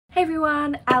Hey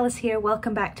everyone, Alice here.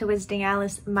 Welcome back to Wizarding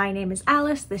Alice. My name is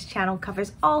Alice. This channel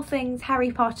covers all things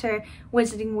Harry Potter,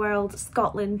 Wizarding World,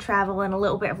 Scotland, travel, and a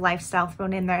little bit of lifestyle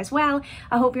thrown in there as well.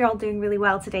 I hope you're all doing really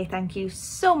well today. Thank you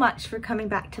so much for coming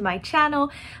back to my channel.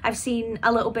 I've seen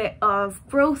a little bit of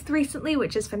growth recently,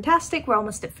 which is fantastic. We're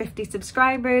almost at 50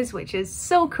 subscribers, which is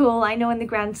so cool. I know in the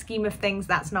grand scheme of things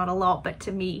that's not a lot, but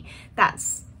to me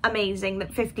that's amazing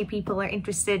that 50 people are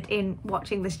interested in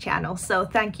watching this channel, so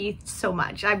thank you so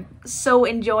much. I'm so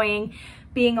enjoying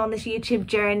being on this YouTube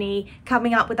journey,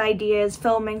 coming up with ideas,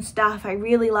 filming stuff. I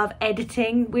really love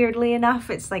editing, weirdly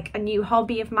enough. It's like a new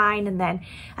hobby of mine, and then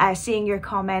seeing your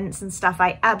comments and stuff,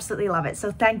 I absolutely love it,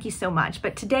 so thank you so much.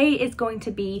 But today is going to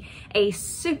be a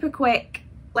super quick,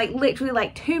 literally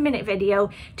 2-minute video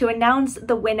to announce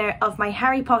the winner of my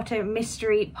Harry Potter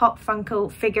mystery Pop Funko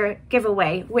figure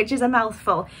giveaway, which is a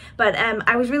mouthful, but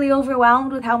I was really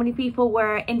overwhelmed with how many people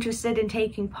were interested in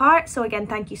taking part, so again,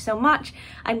 thank you so much.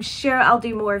 I'm sure I'll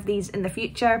do more of these in the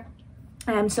future.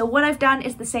 So what I've done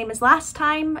is the same as last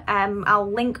time. I'll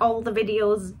link all the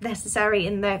videos necessary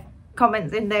in the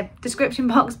comments in the description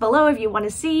box below if you want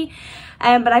to see,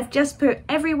 but I've just put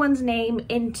everyone's name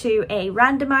into a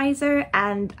randomizer,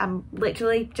 and I'm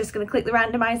literally just going to click the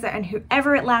randomizer, and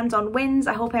whoever it lands on wins.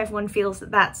 I hope everyone feels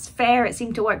that that's fair. It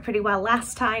seemed to work pretty well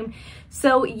last time,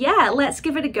 so yeah, let's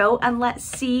give it a go and let's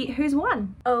see who's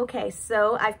won. Okay,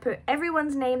 so I've put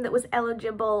everyone's name that was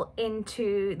eligible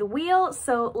into the wheel,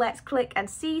 so let's click and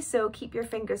see, so keep your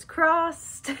fingers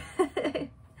crossed.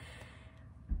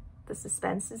 The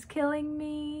suspense is killing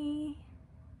me.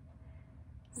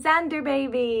 Xander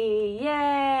baby,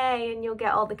 yay! And you'll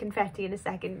get all the confetti in a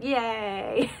second,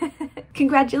 yay!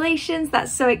 Congratulations,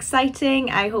 that's so exciting.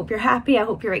 I hope you're happy, I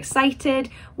hope you're excited.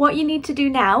 What you need to do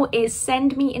now is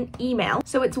send me an email.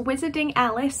 So it's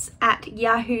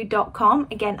wizardingalice@yahoo.com.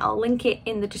 Again, I'll link it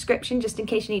in the description just in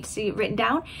case you need to see it written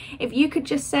down. If you could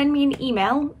just send me an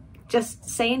email just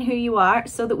saying who you are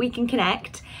so that we can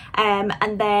connect, and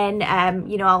then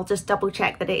you know, I'll just double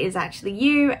check that it is actually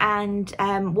you, and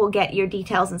we'll get your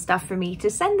details and stuff for me to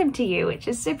send them to you, which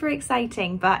is super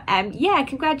exciting. But yeah,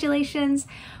 congratulations.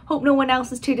 Hope no one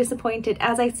else is too disappointed.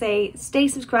 As I say, stay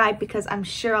subscribed because I'm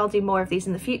sure I'll do more of these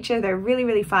in the future. They're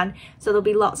really fun, so there'll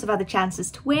be lots of other chances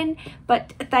to win.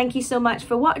 But thank you so much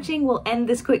for watching. We'll end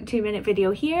this quick 2-minute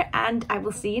video here, and I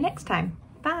will see you next time.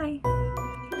 Bye.